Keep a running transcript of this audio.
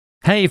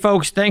Hey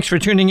folks, thanks for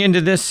tuning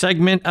into this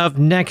segment of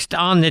Next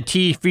on the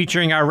Tee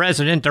featuring our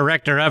resident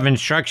director of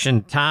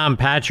instruction, Tom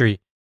Patri.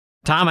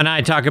 Tom and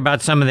I talk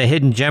about some of the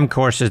hidden gem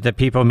courses that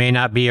people may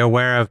not be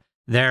aware of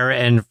there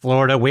in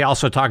Florida. We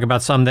also talk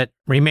about some that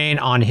remain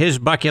on his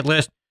bucket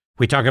list.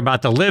 We talk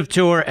about the LIV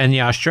Tour and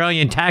the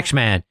Australian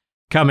taxman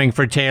coming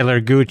for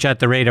Talor Gooch at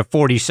the rate of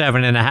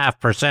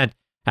 47.5%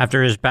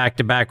 after his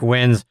back-to-back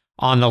wins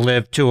on the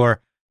LIV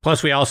Tour.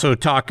 Plus, we also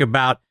talk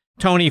about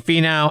Tony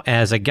Finau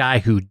as a guy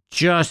who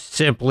just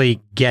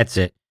simply gets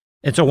it.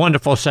 It's a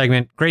wonderful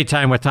segment. Great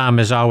time with Tom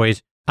as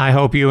always. I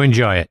hope you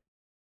enjoy it.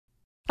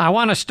 I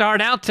want to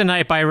start out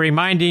tonight by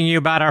reminding you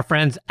about our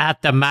friends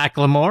at the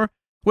Macklemore,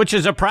 which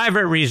is a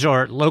private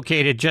resort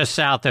located just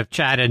south of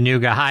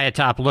Chattanooga, high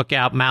atop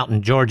Lookout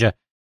Mountain, Georgia.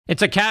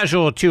 It's a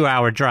casual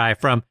 2-hour drive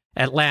from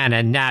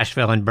Atlanta,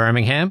 Nashville, and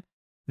Birmingham.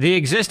 The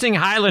existing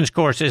Highlands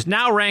course is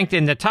now ranked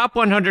in the top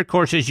 100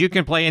 courses you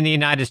can play in the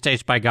United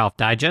States by Golf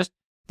Digest.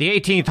 The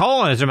 18th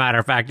hole, as a matter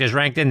of fact, is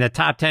ranked in the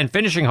top 10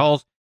 finishing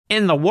holes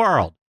in the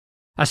world.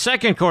 A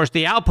second course,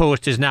 the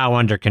Outpost, is now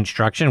under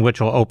construction, which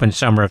will open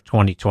summer of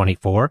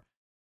 2024.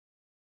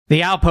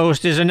 The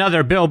Outpost is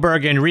another Bill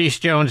Berg and Reese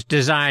Jones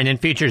design and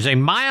features a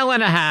 1.5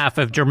 miles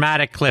of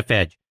dramatic cliff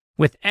edge,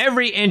 with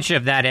every inch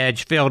of that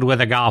edge filled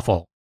with a golf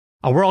hole.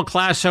 A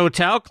world-class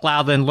hotel,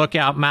 Cloudland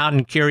Lookout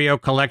Mountain Curio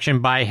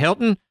Collection by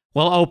Hilton,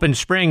 will open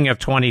spring of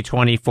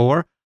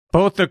 2024.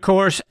 Both the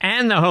course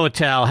and the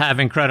hotel have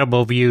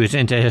incredible views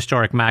into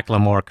historic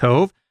Macklemore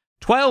Cove,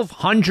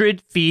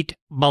 1,200 feet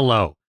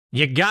below.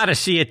 You gotta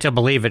see it to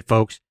believe it,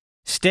 folks.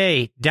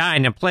 Stay,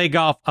 dine, and play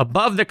golf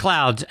above the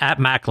clouds at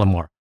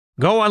Macklemore.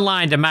 Go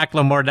online to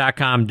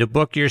macklemore.com to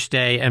book your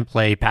stay and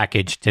play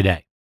package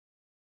today.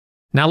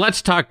 Now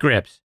let's talk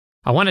grips.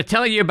 I want to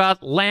tell you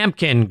about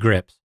Lambkin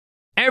grips.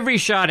 Every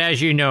shot,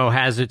 as you know,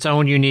 has its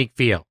own unique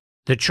feel.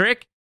 The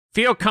trick?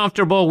 Feel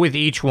comfortable with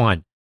each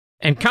one.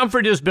 And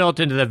comfort is built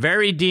into the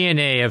very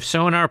DNA of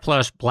Sonar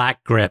Plus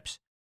Black Grips.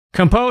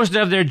 Composed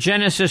of their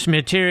Genesis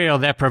material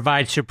that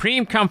provides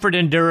supreme comfort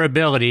and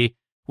durability,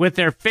 with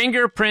their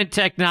fingerprint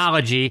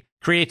technology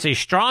creates a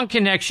strong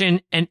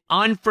connection and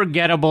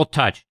unforgettable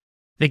touch.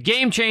 The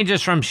game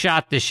changes from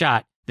shot to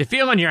shot. The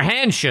feel in your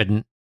hand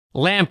shouldn't.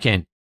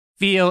 Lambkin,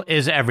 feel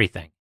is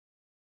everything.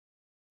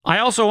 I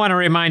also want to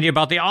remind you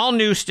about the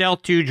all-new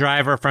Stealth 2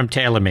 driver from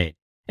TaylorMade.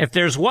 If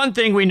there's one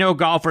thing we know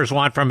golfers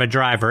want from a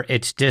driver,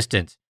 it's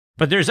distance.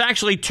 But there's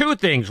actually two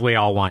things we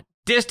all want: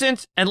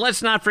 distance, and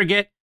let's not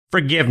forget,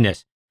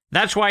 forgiveness.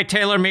 That's why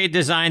TaylorMade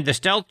designed the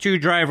Stealth 2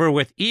 driver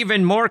with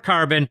even more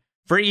carbon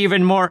for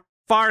even more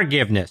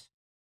forgiveness.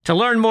 To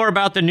learn more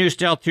about the new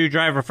Stealth 2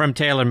 driver from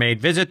TaylorMade,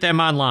 visit them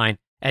online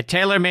at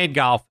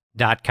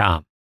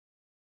TaylorMadeGolf.com.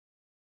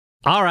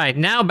 All right,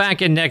 now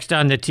back in Next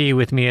on the Tee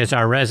with me is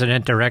our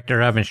resident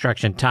director of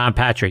instruction, Tom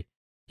Patri.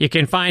 You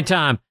can find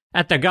Tom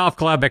at the golf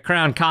club at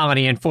Crown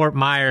Colony in Fort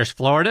Myers,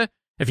 Florida.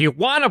 If you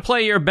want to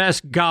play your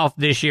best golf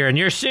this year and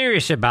you're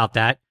serious about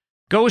that,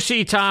 go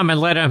see Tom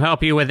and let him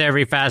help you with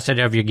every facet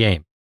of your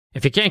game.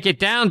 If you can't get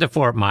down to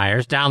Fort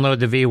Myers, download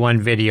the V1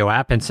 video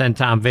app and send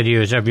Tom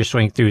videos of your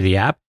swing through the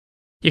app.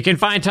 You can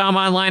find Tom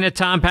online at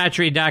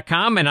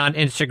tompatri.com and on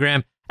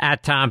Instagram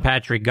at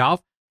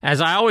TomPatriGolf.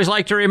 As I always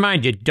like to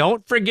remind you,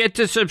 don't forget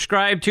to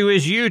subscribe to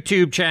his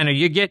YouTube channel.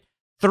 You get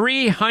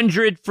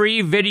 300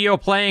 free video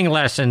playing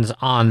lessons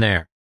on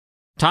there.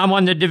 Tom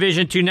won the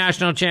Division II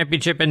National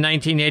Championship in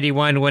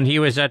 1981 when he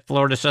was at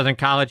Florida Southern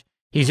College.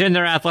 He's in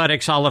their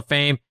Athletics Hall of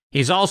Fame.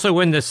 He's also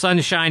in the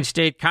Sunshine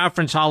State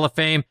Conference Hall of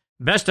Fame.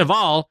 Best of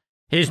all,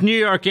 his New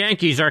York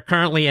Yankees are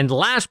currently in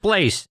last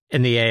place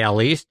in the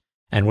AL East,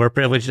 and we're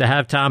privileged to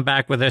have Tom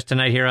back with us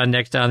tonight here on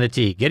Next on the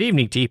Tee. Good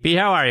evening, TP.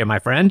 How are you, my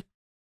friend?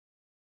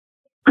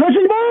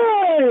 Chrissy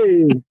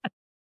boy!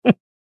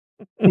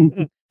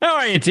 How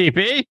are you,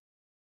 TP?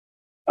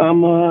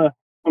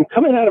 I'm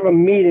coming out of a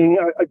meeting,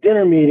 a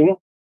dinner meeting,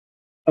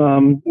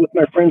 with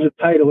my friends at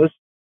Titleist,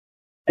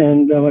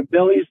 and my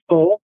belly's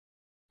full.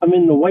 I'm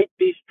in the White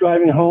Beast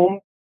driving home,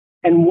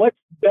 and what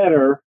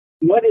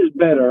is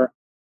better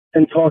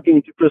than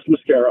talking to Chris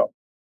Mascaro,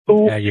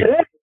 who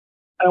today,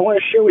 I want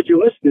to share with your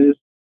listeners,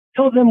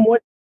 tell them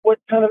what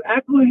kind of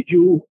accolades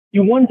you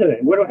won today.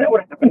 What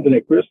happened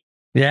today, Chris?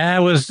 Yeah,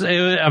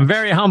 I'm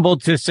very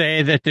humbled to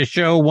say that the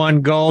show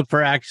won gold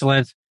for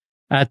excellence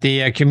at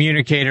the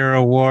Communicator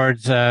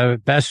Awards,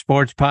 Best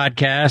Sports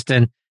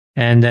Podcast,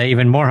 and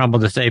even more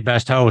humbled to say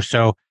Best Host.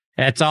 So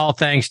it's all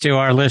thanks to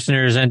our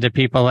listeners and to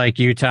people like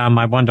you, Tom,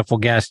 my wonderful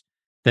guest,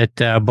 that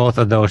both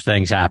of those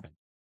things happen.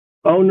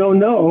 Oh,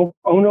 no.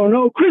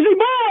 Chrissy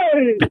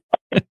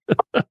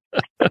boy!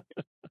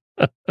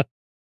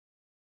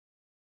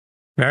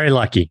 Very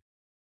lucky.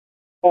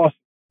 Awesome.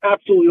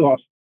 Absolutely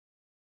awesome.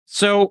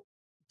 So,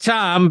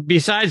 Tom,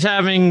 besides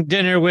having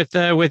dinner with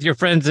your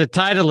friends at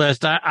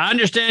Titleist, I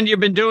understand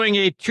you've been doing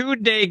a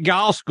 2-day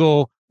golf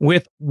school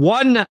with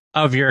one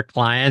of your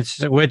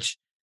clients, which,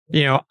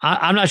 you know,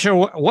 I'm not sure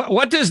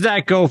what does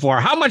that go for?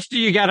 How much do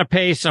you got to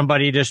pay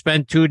somebody to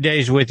spend 2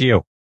 days with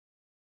you?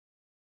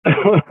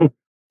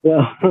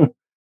 Well,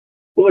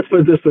 let's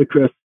put it this way,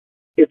 Chris.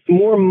 it's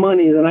more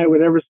money than I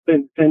would ever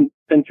spend 10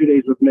 2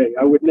 days with me.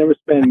 I would never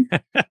spend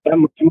that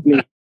much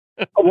money.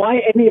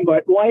 Why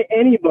anybody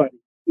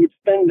would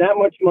spend that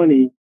much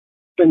money,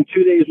 spend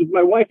 2 days with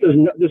my wife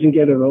doesn't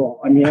get it at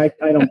all. I mean, I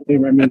don't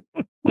blame her. I mean,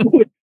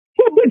 who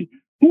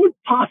would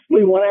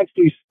possibly want to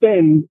actually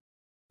spend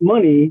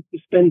money to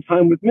spend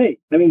time with me?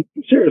 I mean,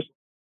 seriously,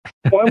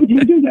 why would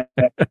you do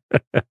that?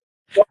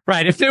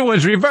 Right. If it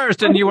was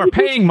reversed and you were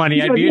paying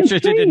money, I'd be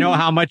interested to know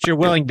how much you're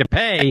willing to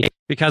pay,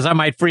 because I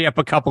might free up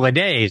a couple of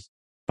days.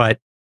 But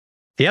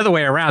the other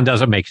way around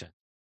doesn't make sense.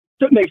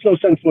 It makes no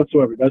sense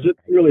whatsoever, does it?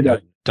 It really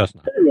doesn't. Does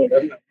not. It really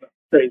doesn't.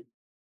 Crazy.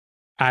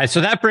 All right. So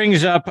that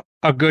brings up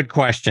a good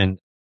question.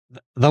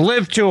 The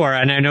LIV Tour,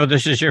 and I know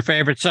this is your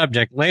favorite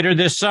subject, later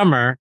this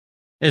summer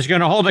is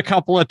going to hold a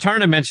couple of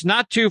tournaments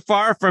not too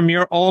far from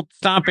your old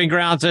stomping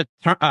grounds at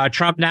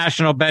Trump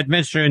National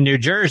Bedminster in New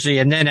Jersey,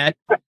 and then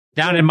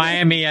down in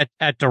Miami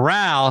at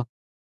Doral.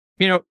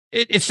 You know,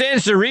 it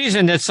stands to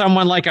reason that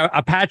someone like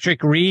a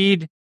Patrick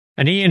Reed,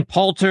 an Ian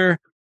Poulter,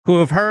 who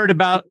have heard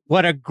about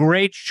what a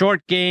great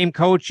short game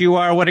coach you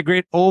are, what a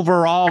great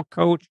overall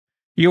coach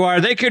you are,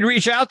 they could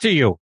reach out to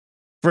you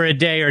for a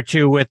day or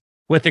two with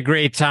the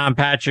great Tom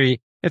Patri.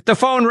 If the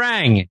phone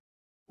rang,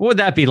 what would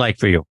that be like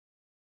for you?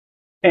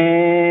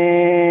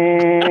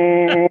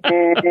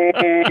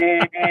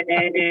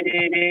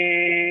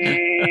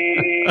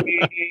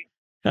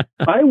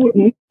 I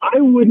wouldn't,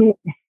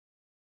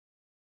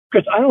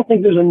 because I don't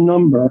think there's a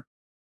number,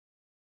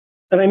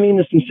 and I mean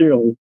this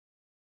sincerely.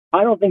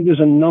 I don't think there's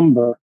a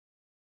number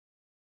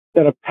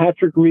that a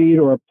Patrick Reed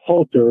or a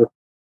Poulter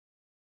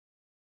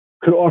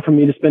could offer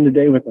me to spend a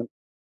day with them.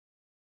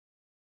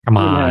 Come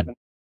on.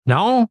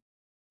 No?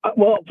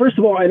 Well, first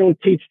of all, I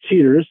don't teach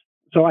cheaters,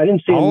 so I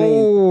didn't say a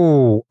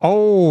name.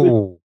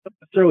 Oh. That's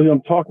necessarily who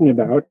I'm talking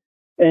about.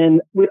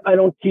 And I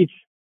don't teach,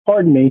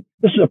 pardon me,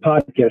 this is a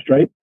podcast,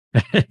 right?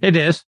 It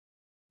is.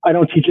 I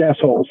don't teach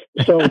assholes.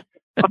 So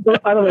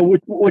I don't know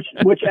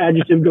which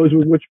adjective goes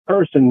with which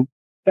person.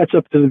 That's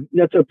up to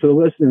the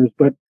listeners.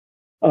 But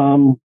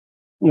I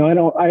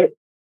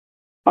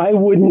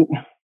wouldn't.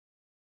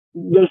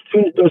 Those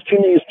two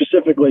names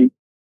specifically,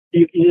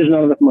 there's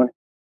not enough money.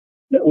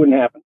 That wouldn't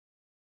happen.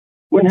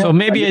 So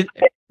maybe a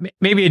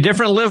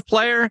different LIV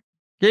player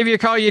gave you a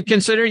call. You'd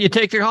consider. You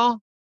take the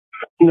call.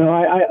 No,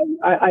 I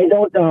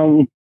don't.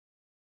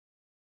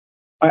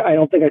 I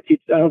don't think I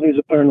teach. I don't think there's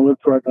a player in the LIV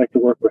Tour I'd like to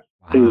work with.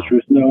 To tell you the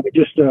truth, no.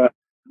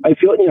 I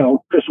feel,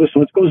 Chris,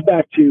 listen, it goes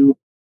back to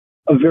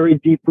a very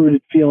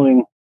deep-rooted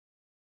feeling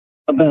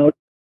about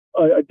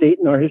a date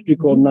in our history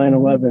called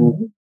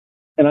 9/11,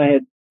 and I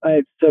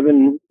had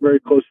 7 very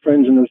close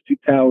friends in those 2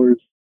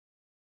 towers,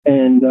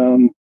 and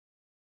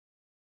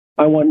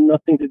I want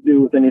nothing to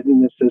do with anything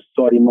that says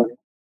Saudi money.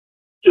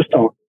 Just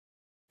don't.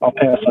 I'll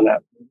pass on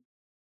that.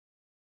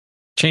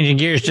 Changing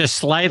gears just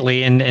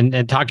slightly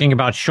and talking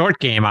about short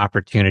game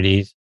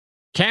opportunities.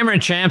 Cameron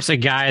Champ's a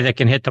guy that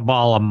can hit the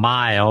ball a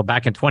mile.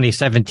 Back in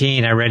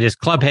 2017, I read his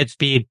club head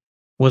speed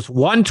was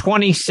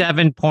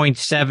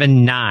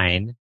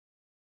 127.79.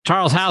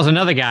 Charles Howell's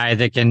another guy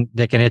that can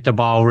hit the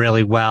ball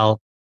really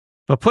well,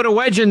 but put a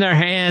wedge in their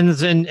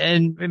hands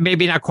and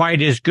maybe not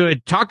quite as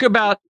good. Talk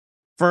about,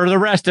 for the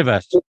rest of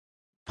us,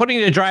 putting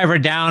the driver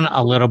down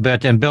a little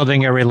bit and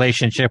building a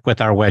relationship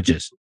with our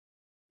wedges.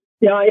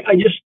 Yeah,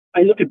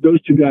 I look at those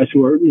 2 guys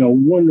who are,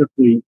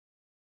 wonderfully,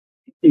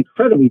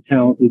 incredibly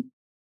talented.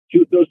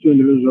 Those 2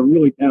 individuals are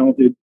really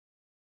talented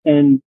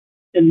and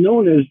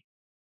known as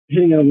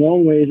hitting it a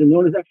long ways and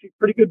known as actually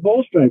pretty good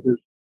ball strikers.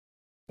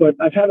 But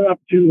I've had an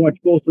opportunity to watch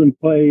both of them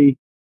play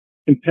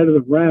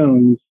competitive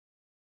rounds,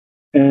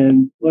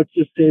 and let's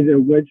just say their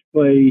wedge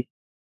play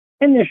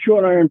and their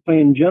short iron play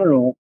in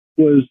general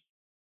was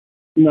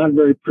not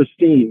very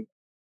pristine.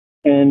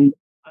 And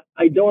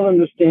I don't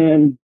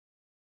understand,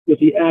 with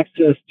the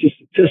access to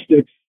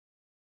statistics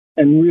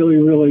and really,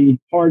 really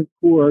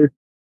hardcore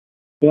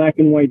black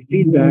and white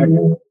feedback,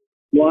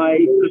 why,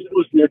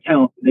 listen, they're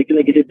talented. They can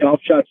hit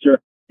golf shots.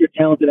 They're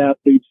talented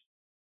athletes,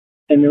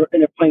 and they're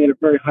playing at a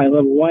very high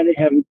level. Why they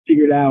haven't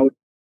figured out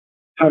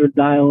how to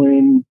dial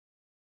in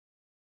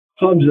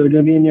clubs that are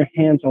going to be in their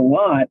hands a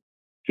lot,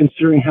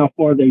 considering how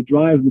far they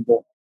drive the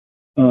ball.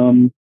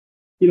 I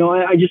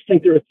just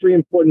think there are 3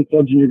 important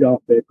clubs in your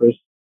golf bag, Chris: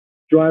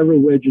 driver,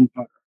 wedge, and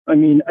putter. I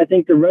mean, I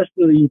think the rest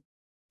of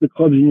the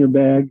clubs in your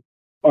bag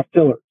are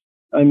fillers.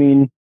 I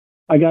mean,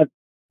 I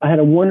had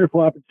a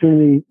wonderful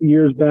opportunity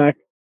years back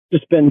to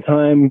spend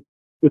time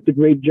with the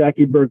great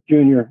Jackie Burke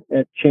Jr.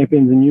 at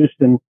Champions in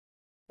Houston.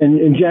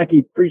 And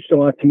Jackie preached a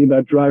lot to me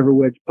about driver,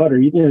 wedge, putter.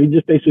 He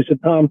just basically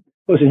said, Tom,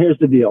 listen, here's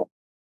the deal.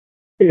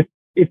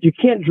 If you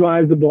can't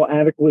drive the ball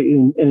adequately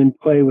and in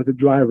play with a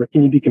driver,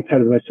 can you be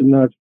competitive? I said,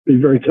 no,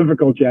 it's very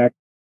difficult, Jack.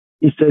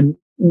 He said,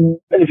 and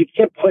if you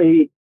can't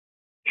play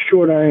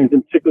short irons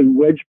and particularly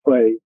wedge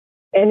play,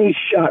 any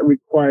shot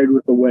required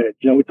with a wedge.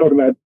 We talk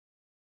about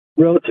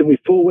relatively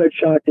full wedge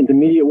shots,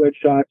 intermediate wedge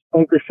shots,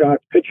 bunker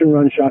shots, pitch and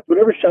run shots,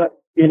 whatever shot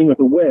you're hitting with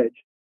a wedge,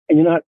 and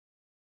you're not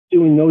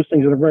doing those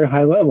things at a very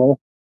high level,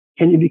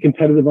 can you be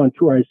competitive on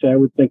tour? I said, I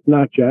would think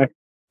not, Jack.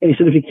 And he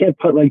said, if you can't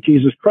putt like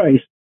Jesus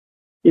Christ,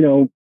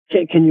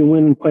 can you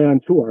win and play on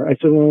tour? I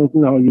said, well,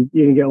 no, you're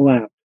going to get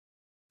lapped.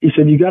 He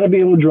said, you got to be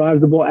able to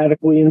drive the ball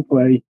adequately in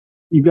play.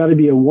 You got to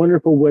be a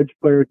wonderful wedge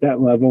player at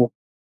that level,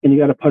 and you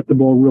got to putt the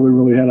ball really,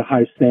 really at a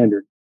high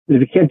standard. And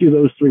if you can't do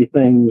those three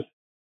things,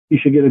 you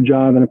should get a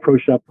job in a pro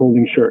shop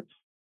folding shirts.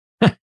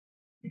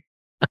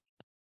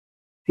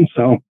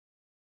 So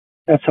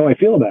that's how I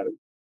feel about it.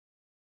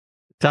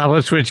 Tom,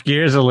 let's switch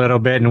gears a little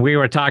bit. And we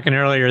were talking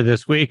earlier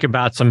this week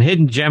about some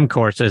hidden gem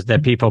courses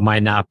that people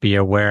might not be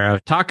aware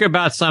of. Talk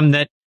about some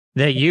that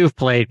you've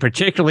played,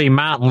 particularly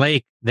Mountain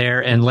Lake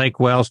there in Lake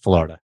Wales,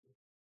 Florida.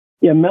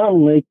 Yeah,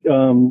 Mountain Lake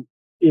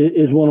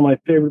is one of my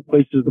favorite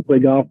places to play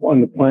golf on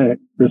the planet,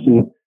 Chris.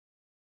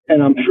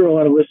 And I'm sure a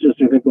lot of listeners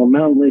are thinking, well,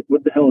 Mountain Lake,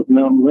 what the hell is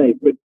Mountain Lake?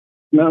 But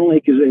Mountain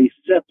Lake is a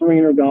Seth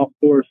Rayner golf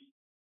course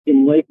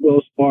in Lake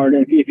Wales, Florida.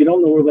 And if you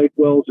don't know where Lake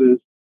Wales is,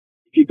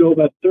 if you go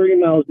about 30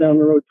 miles down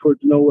the road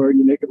towards nowhere,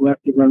 you make it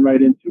left, you run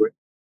right into it.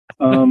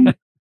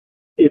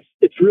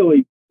 It's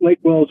really, Lake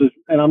Wales is,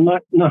 and I'm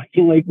not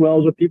knocking Lake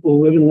Wales or people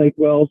who live in Lake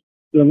Wales,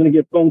 so I'm going to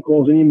get phone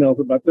calls and emails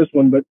about this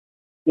one, but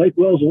Lake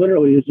Wales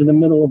literally is in the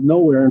middle of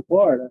nowhere in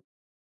Florida.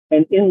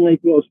 And in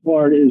Lake Wales,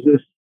 Florida is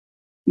this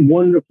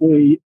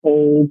wonderfully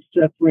old,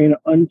 Seth Rayner,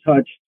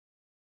 untouched,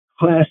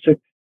 classic,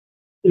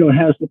 it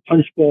has the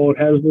punch bowl, it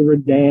has the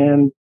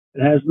Redan,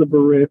 it has the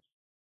Barritz,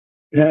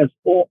 it has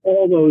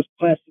all those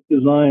classic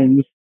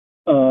designs.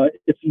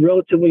 It's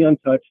relatively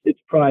untouched. It's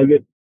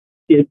private.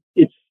 It's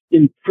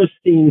in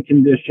pristine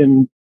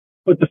condition.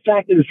 But the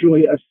fact that it's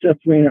really a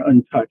Seth Rayner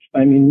untouched,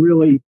 I mean,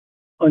 really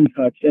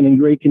untouched and in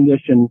great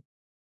condition.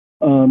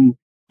 And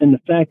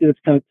the fact that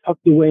it's kind of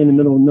tucked away in the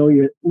middle of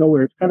nowhere,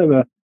 it's kind of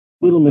a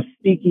little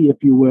mystique-y,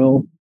 if you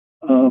will.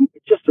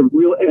 It's just a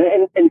real,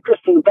 and Chris,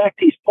 from the back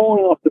tee, he's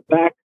pulling off the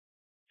back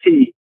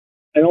tee.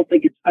 I don't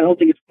think it's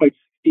quite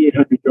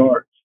 6,800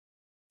 yards.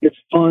 It's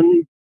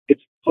fun.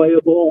 It's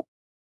playable.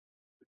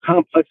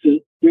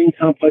 Green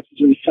complexes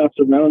and the shots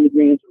around the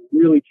greens are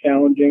really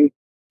challenging.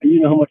 And you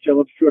know how much I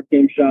love short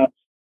game shots.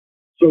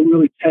 So it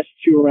really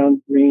tests you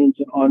around the greens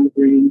and on the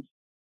greens.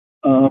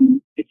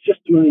 It's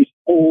just one of these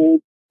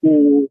old,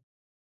 cool,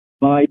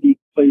 vibey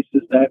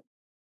places that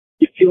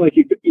you feel like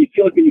when you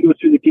go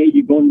through the gate,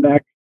 you're going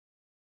back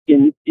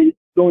in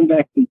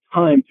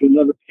time to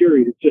another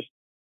period. It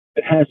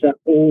has that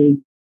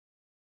old,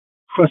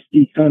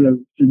 crusty kind of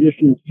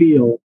traditional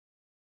feel.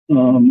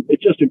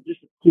 It's just a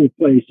cool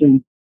place.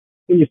 And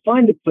when you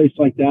find a place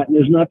like that, and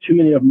there's not too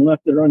many of them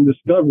left that are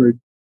undiscovered,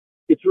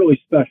 it's really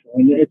special.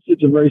 And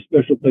it's a very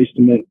special place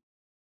to me.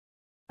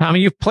 Tommy,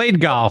 you've played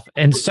golf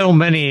in so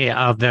many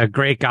of the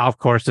great golf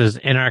courses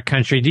in our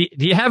country. Do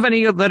you have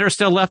any that are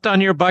still left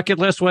on your bucket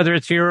list, whether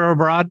it's here or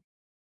abroad?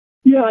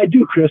 Yeah, I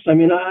do, Chris. I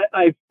mean,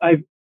 I've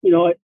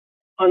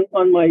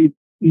on my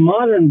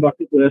modern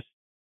bucket list,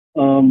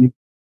 I've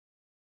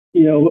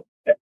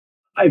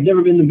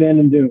never been to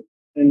Bandon Dunes,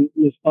 and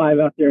there's 5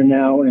 out there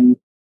now, and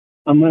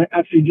I'm going to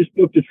actually just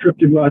booked a trip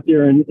to go out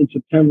there in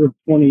September of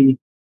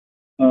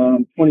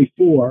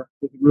 2024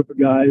 with a group of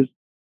guys.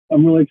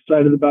 I'm really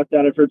excited about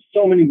that. I've heard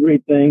so many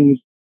great things.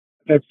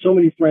 I've had so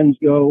many friends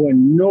go,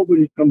 and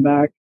nobody's come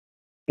back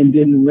and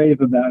didn't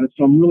rave about it.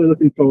 So I'm really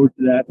looking forward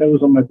to that. That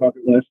was on my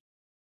bucket list.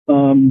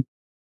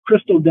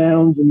 Crystal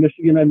Downs in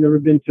Michigan, I've never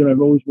been to.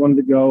 I've always wanted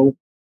to go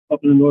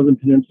up in the Northern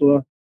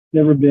Peninsula.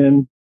 Never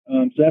been.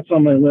 So that's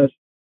on my list.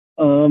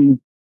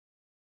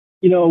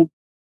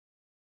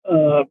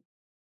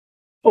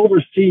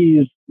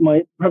 Overseas,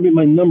 probably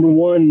my number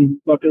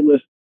one bucket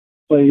list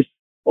place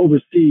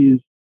overseas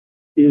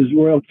is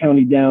Royal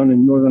County Down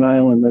in Northern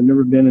Ireland. I've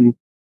never been. And,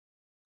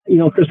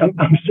 Chris,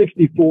 I'm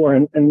 64,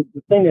 and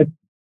the thing that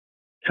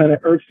kind of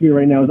irks me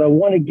right now is I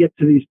want to get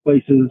to these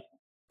places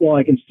while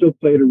I can still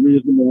play at a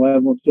reasonable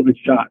level and still hit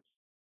shots.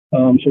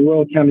 So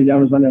Royal County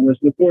Down is on that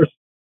list. And of course,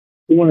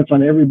 the one that's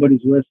on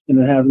everybody's list, and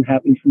it hasn't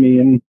happened for me,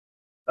 and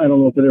I don't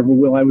know if it ever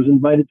will. I was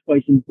invited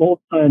twice, and both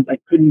times I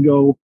couldn't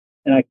go,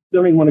 and I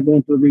don't even want to go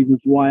into the reasons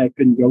why I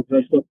couldn't go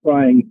because I still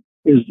crying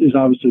is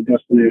obviously a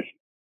destination.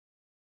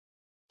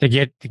 To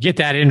get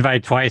that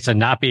invite twice and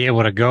not be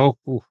able to go,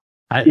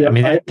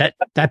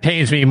 that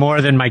pains me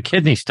more than my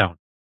kidney stone.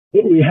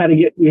 We had to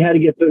get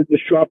the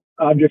sharp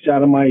objects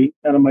out of my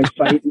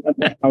sight and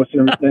my house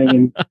and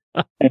everything,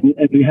 and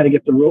we had to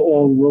get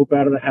all the rope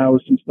out of the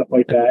house and stuff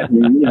like that.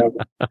 And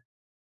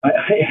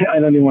I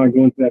don't even want to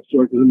go into that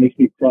story because it makes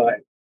me cry.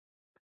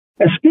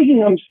 And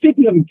speaking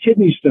of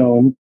kidney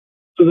stone,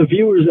 so the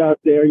viewers out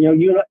there,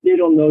 they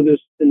don't know this,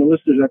 and the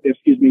listeners out there,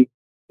 they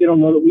don't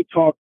know that we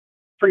talk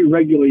pretty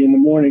regularly in the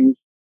mornings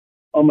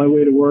on my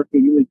way to work,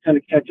 and we kind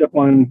of catch up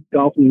on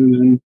golf news.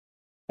 And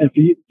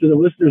for the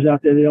listeners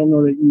out there, they don't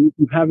know that you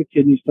have a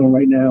kidney stone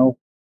right now,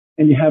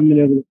 and you haven't been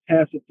able to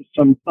pass it for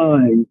some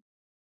time.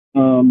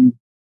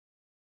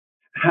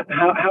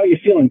 How are you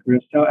feeling,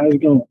 Chris? How's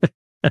it going?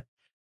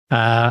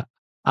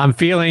 I'm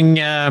feeling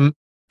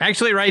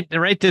actually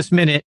right this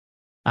minute.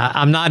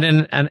 I'm not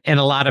in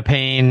a lot of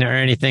pain or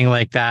anything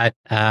like that.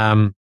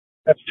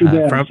 That's too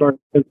bad. Sorry.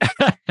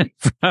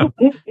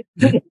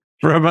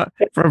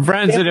 From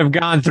friends that have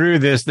gone through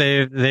this,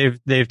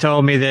 they've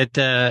told me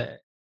that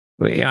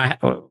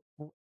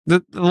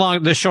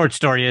the short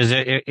story is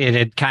it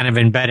had kind of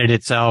embedded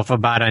itself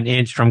about an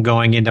inch from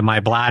going into my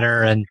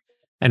bladder.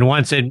 And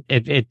once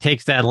it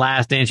takes that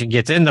last inch and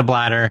gets in the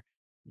bladder,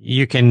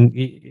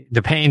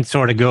 the pain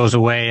sort of goes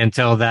away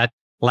until that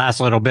last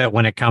little bit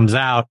when it comes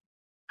out.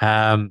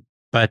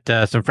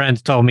 But some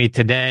friends told me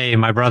today,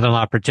 my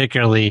brother-in-law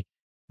particularly,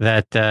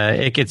 that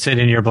it could sit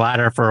in your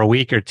bladder for a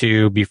week or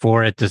two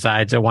before it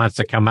decides it wants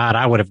to come out.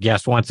 I would have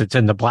guessed once it's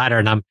in the bladder,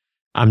 and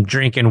I'm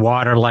drinking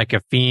water like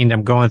a fiend.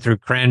 I'm going through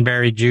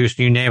cranberry juice,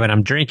 you name it.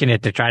 I'm drinking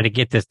it to try to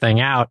get this thing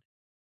out.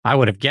 I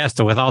would have guessed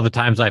that with all the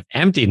times I've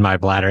emptied my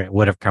bladder, it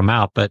would have come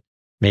out, but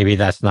maybe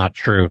that's not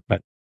true.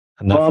 But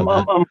I'm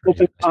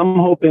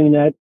hoping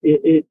that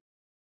it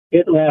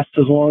lasts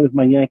as long as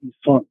my Yankees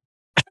son.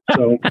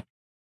 So.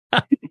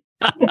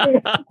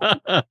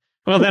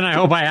 Well, then I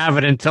hope I have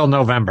it until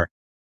November.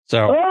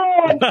 So.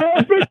 Oh,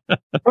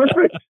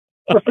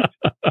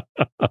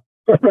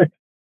 perfect.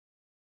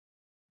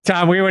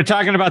 Tom, we were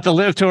talking about the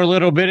LIV Tour a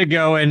little bit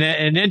ago, and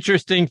an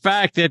interesting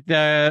fact that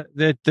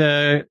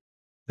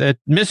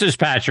Mrs.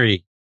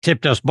 Patri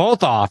tipped us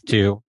both off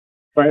to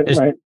is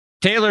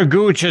Talor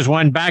Gooch has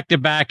won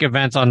back-to-back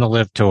events on the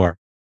LIV Tour.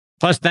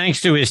 Plus, thanks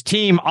to his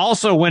team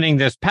also winning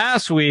this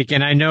past week,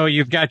 and I know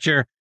you've got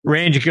your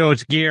Range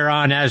Goats gear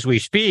on as we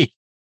speak.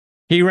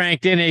 He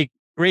raked in a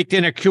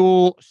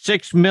cool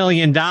 $6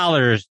 million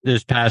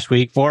this past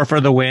week, 4 for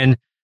the win,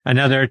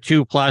 another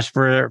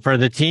 2+ for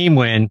the team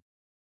win.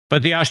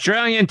 But the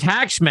Australian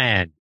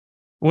taxman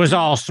was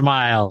all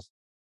smiles.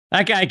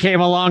 That guy came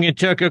along and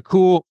took a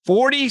cool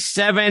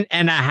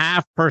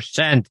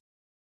 47.5%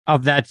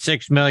 of that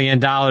 $6 million,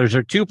 or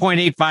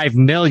 $2.85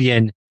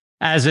 million,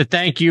 as a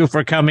thank you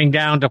for coming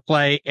down to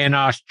play in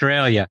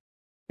Australia.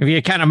 If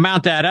you kind of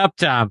mount that up,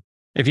 Tom,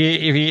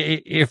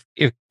 if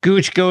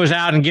Gooch goes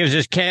out and gives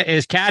his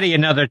caddy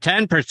another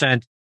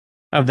 10%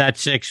 of that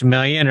 $6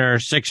 million, or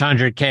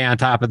 $600K on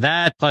top of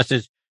that, plus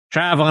his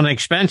travel and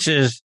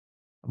expenses,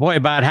 boy,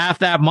 about half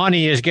that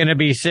money is going to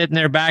be sitting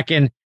there back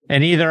in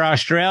either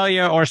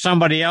Australia or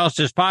somebody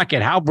else's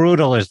pocket. How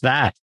brutal is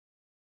that?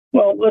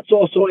 Well, let's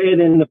also add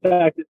in the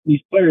fact that these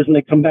players, when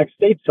they come back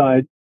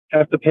stateside,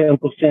 have to pay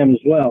Uncle Sam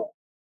as well.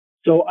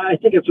 So I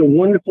think it's a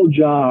wonderful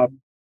job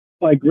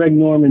by Greg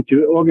Norman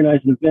to organize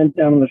an event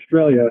down in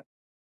Australia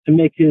to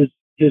make his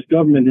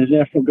government, his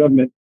national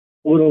government,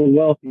 a little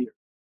wealthier.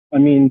 I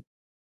mean,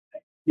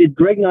 did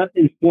Greg not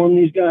inform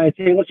these guys,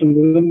 hey, listen,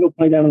 we're going to go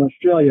play down in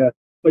Australia,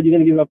 but you're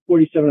going to give up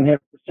 47.5%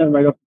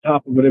 right off the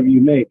top of whatever you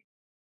make?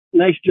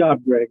 Nice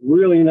job, Greg.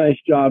 Really nice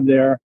job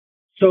there.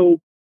 So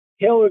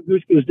Talor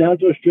Gooch goes down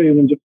to Australia,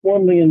 wins a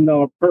 $4 million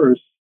purse,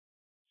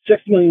 $6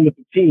 million with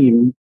the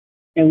team.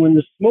 And when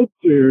the smoke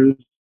clears,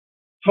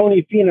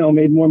 Tony Finau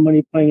made more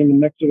money playing in the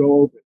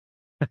Mexico Open.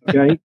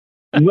 Okay?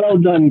 Well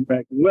done,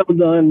 Greg. Well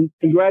done.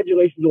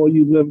 Congratulations to all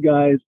you LIV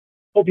guys.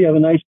 Hope you have a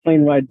nice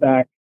plane ride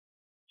back.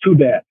 Too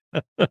bad.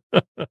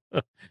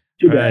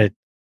 Too bad.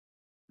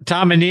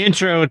 Tom, in the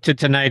intro to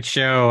tonight's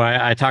show,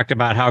 I talked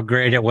about how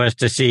great it was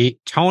to see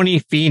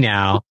Tony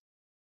Finau,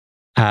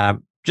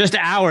 just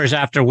hours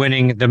after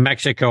winning the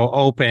Mexico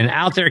Open,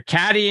 out there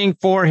caddying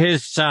for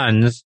his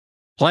sons,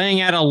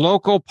 playing at a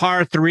local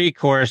par 3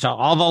 course,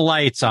 all the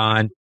lights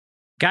on.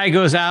 Guy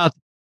goes out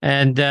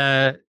and,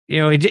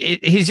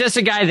 he's just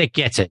a guy that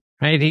gets it,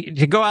 right?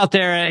 To go out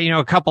there,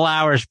 a couple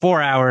hours,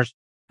 4 hours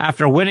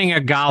after winning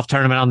a golf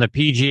tournament on the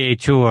PGA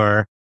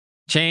Tour,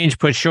 change,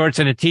 put shorts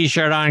and a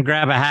t-shirt on,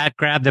 grab a hat,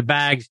 grab the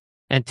bags,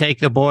 and take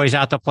the boys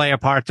out to play a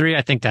par 3.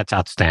 I think that's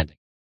outstanding.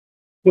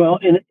 Well,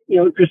 and,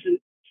 Chris,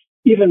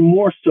 even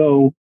more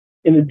so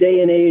in a day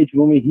and age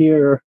when we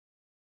hear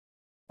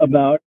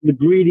about the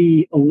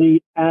greedy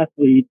elite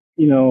athlete,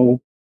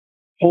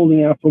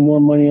 holding out for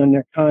more money on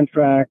their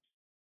contracts.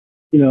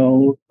 I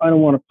don't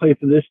want to play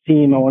for this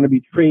team. I want to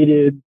be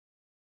traded.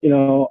 I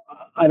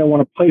don't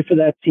want to play for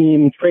that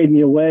team. Trade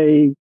me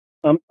away.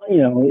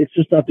 It's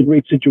just not the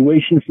great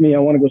situation for me. I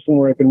want to go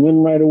somewhere I can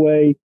win right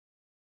away.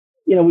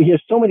 We hear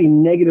so many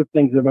negative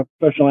things about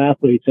professional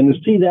athletes, and to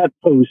see that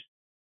post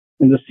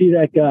and to see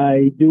that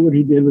guy do what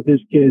he did with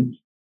his kids,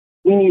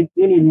 we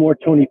need more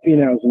Tony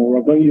Finau's in the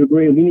world. Don't you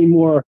agree? We need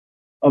more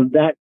of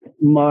that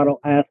model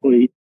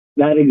athlete,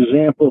 that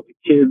example to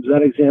kids,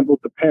 that example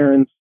to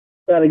parents,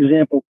 that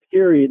example,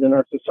 period, in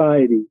our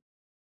society.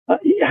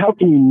 How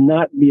can you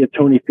not be a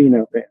Tony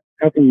Finau fan?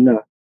 How can you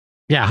not?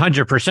 Yeah,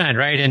 100%,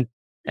 right?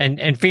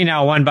 And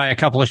Finau won by a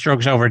couple of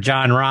strokes over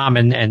John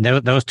Rahm, and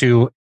those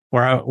two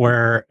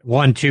were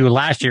 1-2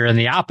 last year in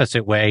the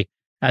opposite way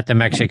at the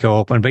Mexico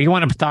Open. But you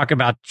want to talk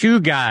about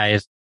two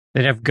guys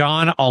that have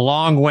gone a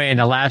long way in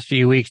the last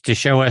few weeks to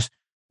show us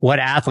what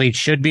athletes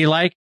should be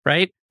like,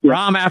 right? Yeah.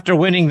 Rahm, after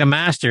winning the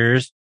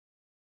Masters,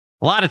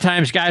 a lot of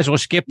times guys will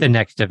skip the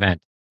next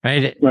event,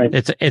 right?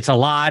 It's a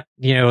lot,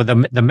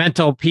 the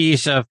mental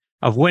piece of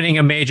winning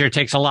a major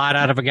takes a lot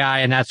out of a guy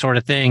and that sort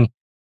of thing.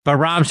 But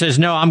Rahm says,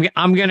 no,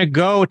 I'm going to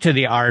go to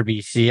the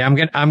RBC.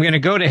 I'm going to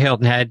go to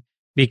Hilton Head,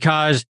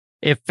 because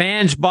if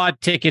fans bought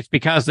tickets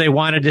because they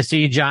wanted to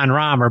see John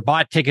Rahm, or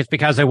bought tickets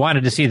because they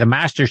wanted to see the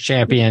Masters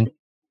champion,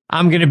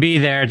 I'm going to be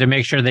there to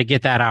make sure they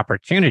get that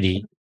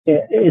opportunity.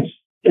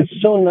 It's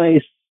so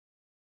nice.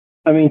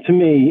 I mean, to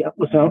me,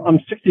 listen, I'm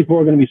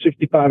 64, going to be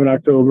 65 in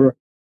October.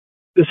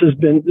 This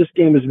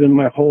game has been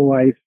my whole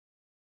life.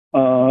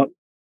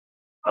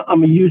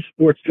 I'm a huge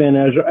sports fan,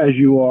 as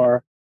you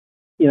are.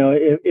 You know,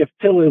 if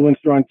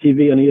Tiddlywinks are on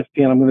TV on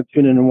ESPN, I'm going to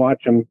tune in and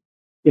watch them.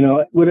 You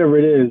know, whatever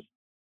it is.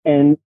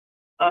 And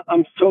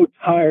I'm so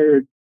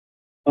tired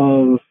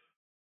of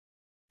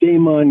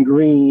Damon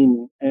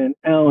Green and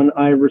Allen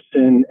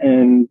Iverson,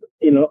 and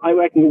you know,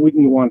 we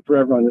can go on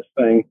forever on this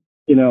thing.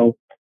 You know,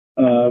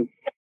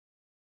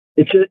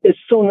 it's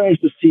so nice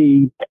to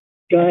see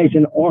guys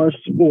in our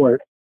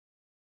sport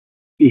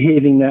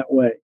behaving that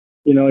way.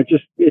 You know,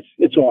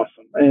 it's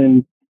awesome,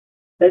 and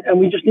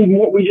we just need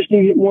more. We just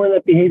need more of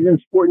that behavior in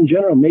sport in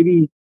general.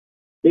 Maybe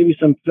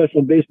some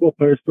professional baseball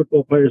players,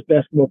 football players,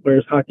 basketball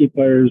players, hockey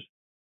players,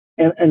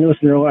 and listen,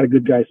 there are a lot of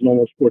good guys in all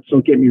those sports.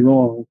 Don't get me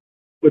wrong,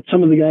 but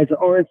some of the guys that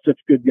aren't such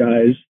good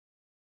guys,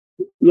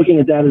 looking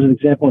at that as an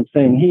example and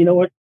saying, hey, you know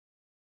what?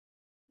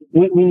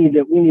 We need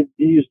to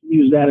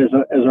use that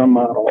as our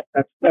model.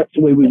 That's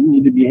the way we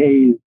need to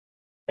behave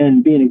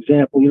and be an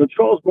example. You know,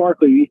 Charles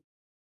Barkley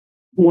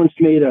once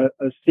made a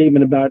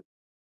statement about,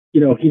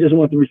 you know, he doesn't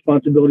want the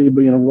responsibility of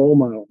being a role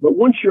model. But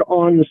once you're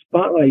on the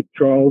spotlight,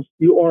 Charles,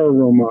 you are a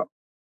role model.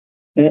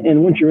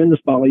 And once you're in the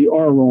spotlight, you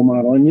are a role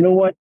model. And you know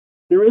what?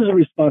 There is a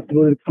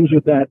responsibility that comes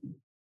with that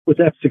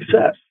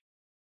success.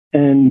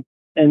 And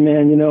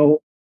man, you know,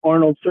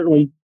 Arnold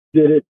certainly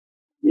did it.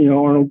 You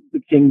know, Arnold the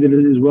King did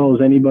it as well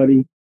as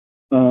anybody.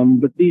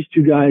 But these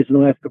two guys in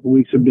the last couple of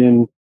weeks have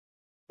been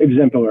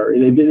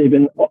exemplary. They've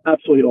been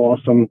absolutely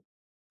awesome.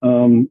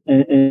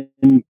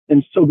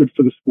 And so good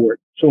for the sport.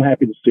 So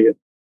happy to see it.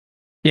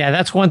 Yeah,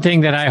 that's one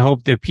thing that I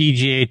hope the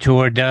PGA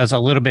Tour does a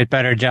little bit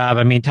better job.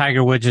 I mean,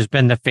 Tiger Woods has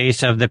been the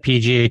face of the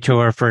PGA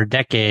Tour for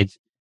decades.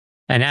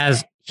 And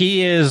as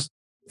he is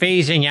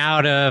phasing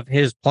out of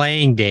his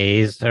playing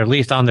days, or at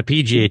least on the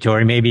PGA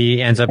Tour, maybe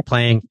he ends up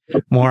playing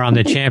more on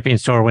the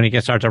Champions Tour when he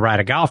can start to ride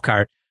a golf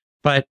cart.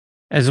 But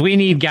as we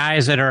need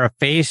guys that are a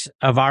face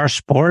of our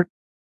sport,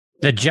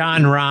 the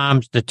John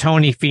Rahms, the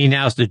Tony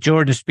Finau's, the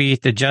Jordan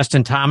Spieth, the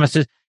Justin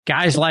Thomases,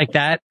 guys like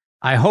that,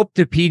 I hope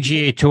the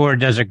PGA Tour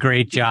does a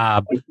great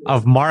job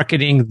of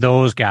marketing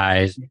those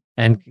guys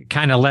and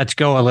kind of lets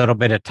go a little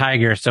bit of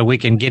Tiger so we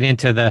can get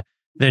into the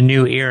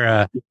new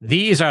era.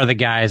 These are the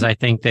guys I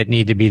think that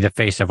need to be the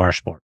face of our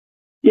sport.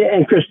 Yeah,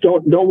 and Chris,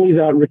 don't leave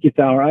out Ricky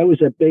Fowler. I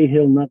was at Bay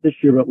Hill not this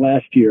year but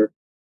last year,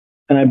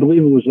 and I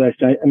believe it was last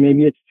year.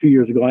 Maybe it's 2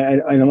 years ago.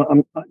 I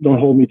don't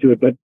hold me to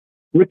it, but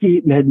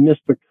Ricky had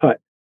missed the cut,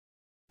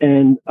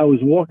 and I was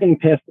walking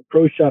past the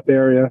pro shop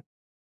area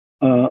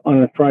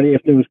on a Friday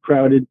afternoon. It was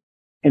crowded.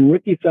 And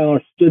Ricky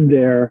Fowler stood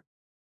there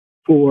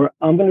for,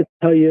 I'm going to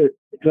tell you,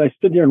 because I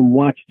stood there and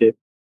watched it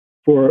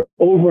for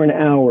over an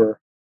hour,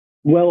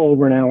 well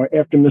over an hour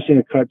after missing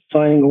a cut,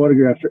 signing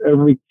autographs for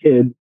every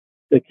kid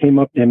that came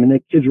up to him. And the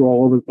kids were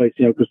all over the place,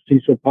 you know, because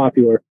he's so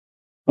popular.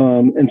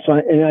 And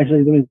I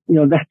said, you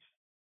know,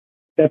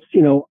 that's,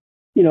 you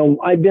know,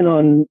 I've been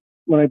on,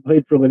 when I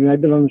played for a living,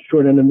 I've been on the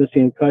short end of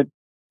missing a cut.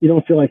 You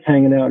don't feel like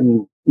hanging out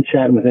and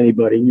chatting with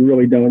anybody. You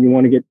really don't. You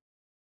want to get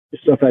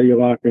your stuff out of your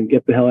locker and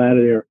get the hell out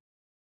of there.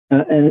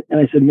 And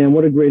I said, man,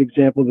 what a great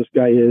example this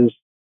guy is,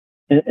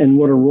 and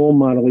what a role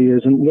model he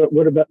is, and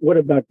what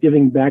about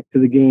giving back to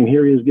the game?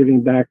 Here he is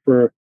giving back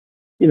for,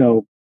 you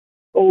know,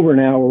 over an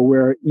hour,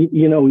 where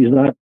you know he's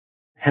not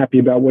happy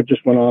about what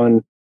just went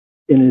on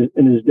in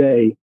his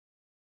day.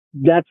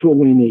 That's what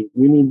we need.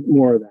 We need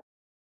more of that.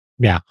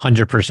 Yeah,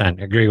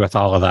 100% agree with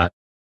all of that.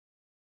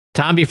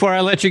 Tom, before I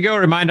let you go,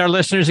 remind our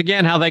listeners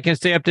again how they can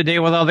stay up to date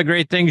with all the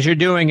great things you're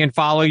doing and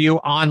follow you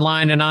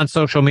online and on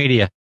social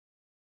media.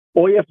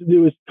 All you have to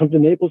do is come to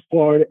Naples,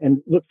 Florida,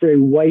 and look for a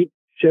white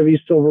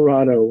Chevy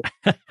Silverado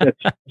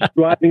that's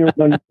driving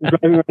around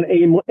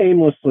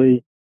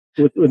aimlessly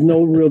with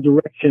no real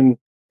direction,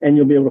 and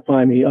you'll be able to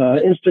find me.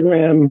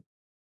 Instagram,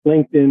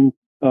 LinkedIn,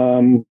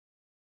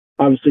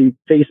 obviously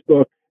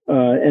Facebook,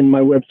 and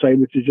my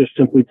website, which is just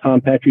simply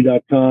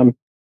tompatri.com.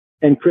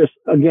 And Chris,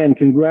 again,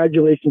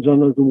 congratulations on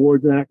those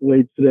awards and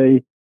accolades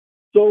today.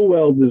 So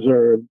well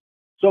deserved,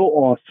 so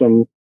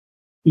awesome.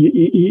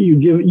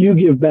 You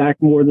give back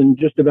more than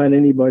just about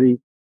anybody,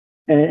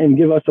 and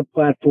give us a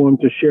platform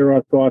to share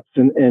our thoughts,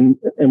 and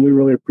we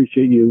really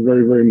appreciate you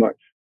very, very much.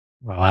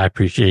 Well, I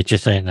appreciate you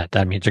saying that.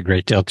 That means a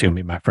great deal to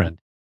me, my friend.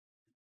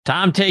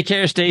 Tom, take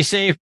care, stay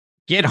safe,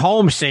 get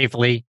home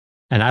safely,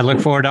 and I look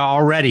forward to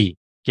already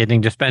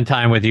getting to spend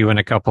time with you in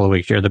a couple of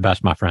weeks. You're the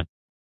best, my friend.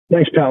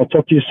 Thanks, pal.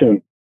 Talk to you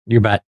soon. You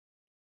bet.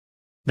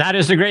 That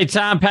is the great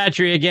Tom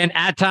Patri, again,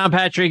 at Tom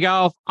Patri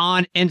Golf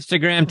on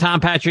Instagram.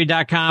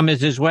 TomPatri.com is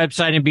his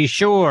website, and be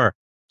sure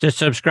to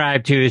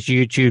subscribe to his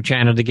YouTube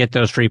channel to get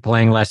those free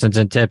playing lessons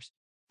and tips.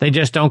 They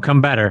just don't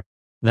come better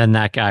than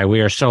that guy. We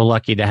are so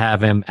lucky to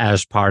have him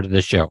as part of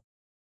the show.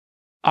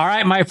 All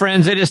right, my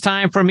friends, it is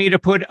time for me to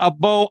put a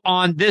bow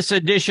on this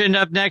edition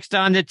of Next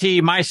on the Tee.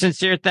 My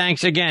sincere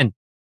thanks again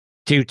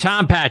to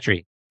Tom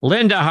Patri,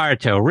 Linda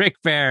Harto, Rick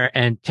Fair,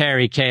 and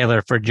Terry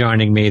Kaler for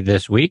joining me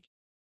this week.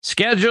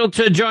 Scheduled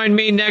to join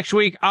me next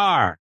week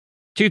are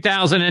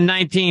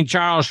 2019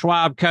 Charles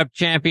Schwab Cup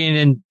champion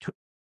and